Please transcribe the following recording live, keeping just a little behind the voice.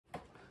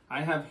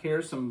I have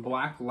here some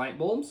black light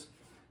bulbs.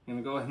 I'm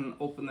gonna go ahead and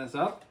open this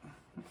up.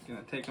 I'm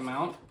gonna take them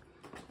out,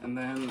 and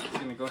then I'm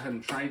gonna go ahead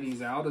and try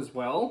these out as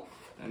well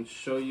and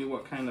show you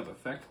what kind of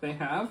effect they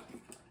have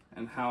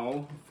and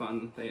how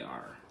fun they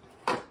are.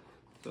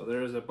 So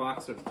there's a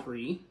box of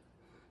 3.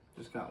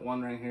 Just got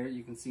one right here.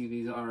 You can see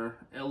these are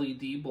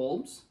LED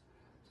bulbs.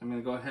 So I'm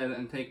gonna go ahead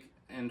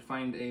and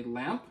find a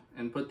lamp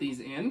and put these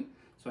in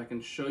so I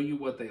can show you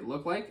what they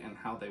look like and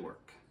how they work.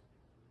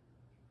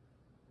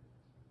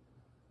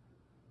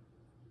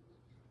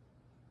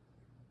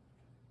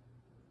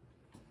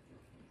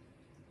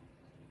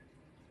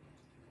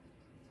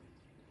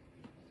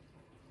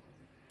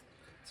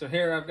 So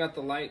here I've got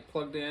the light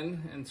plugged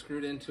in and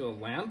screwed into a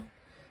lamp,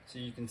 so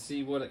you can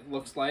see what it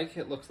looks like.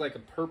 It looks like a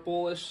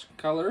purplish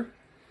color,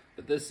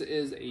 but this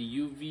is a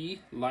UV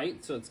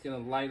light, so it's going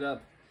to light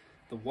up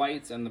the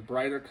whites and the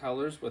brighter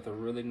colors with a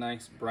really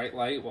nice bright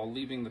light, while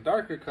leaving the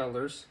darker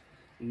colors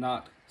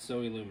not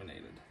so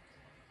illuminated.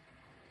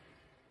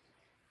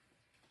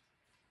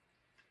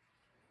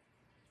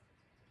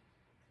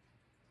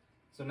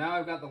 So now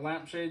I've got the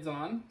lampshades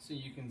on, so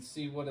you can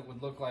see what it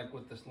would look like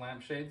with this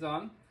lampshades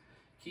on.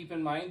 Keep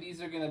in mind,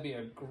 these are going to be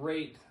a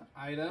great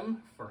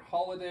item for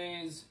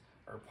holidays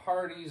or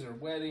parties or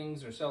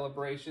weddings or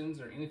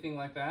celebrations or anything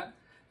like that,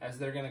 as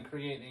they're going to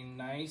create a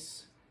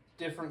nice,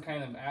 different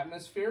kind of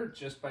atmosphere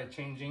just by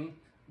changing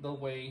the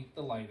way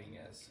the lighting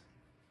is.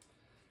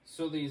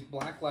 So these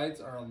black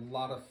lights are a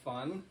lot of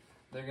fun.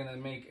 They're going to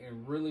make a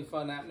really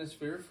fun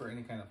atmosphere for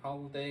any kind of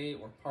holiday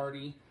or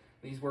party.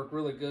 These work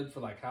really good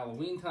for like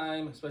Halloween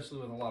time, especially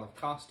with a lot of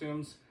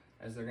costumes,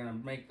 as they're going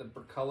to make the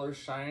colors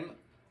shine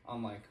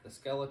on like the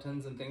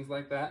skeletons and things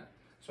like that.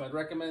 So I'd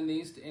recommend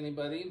these to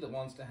anybody that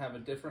wants to have a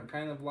different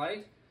kind of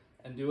light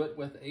and do it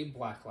with a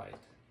black light.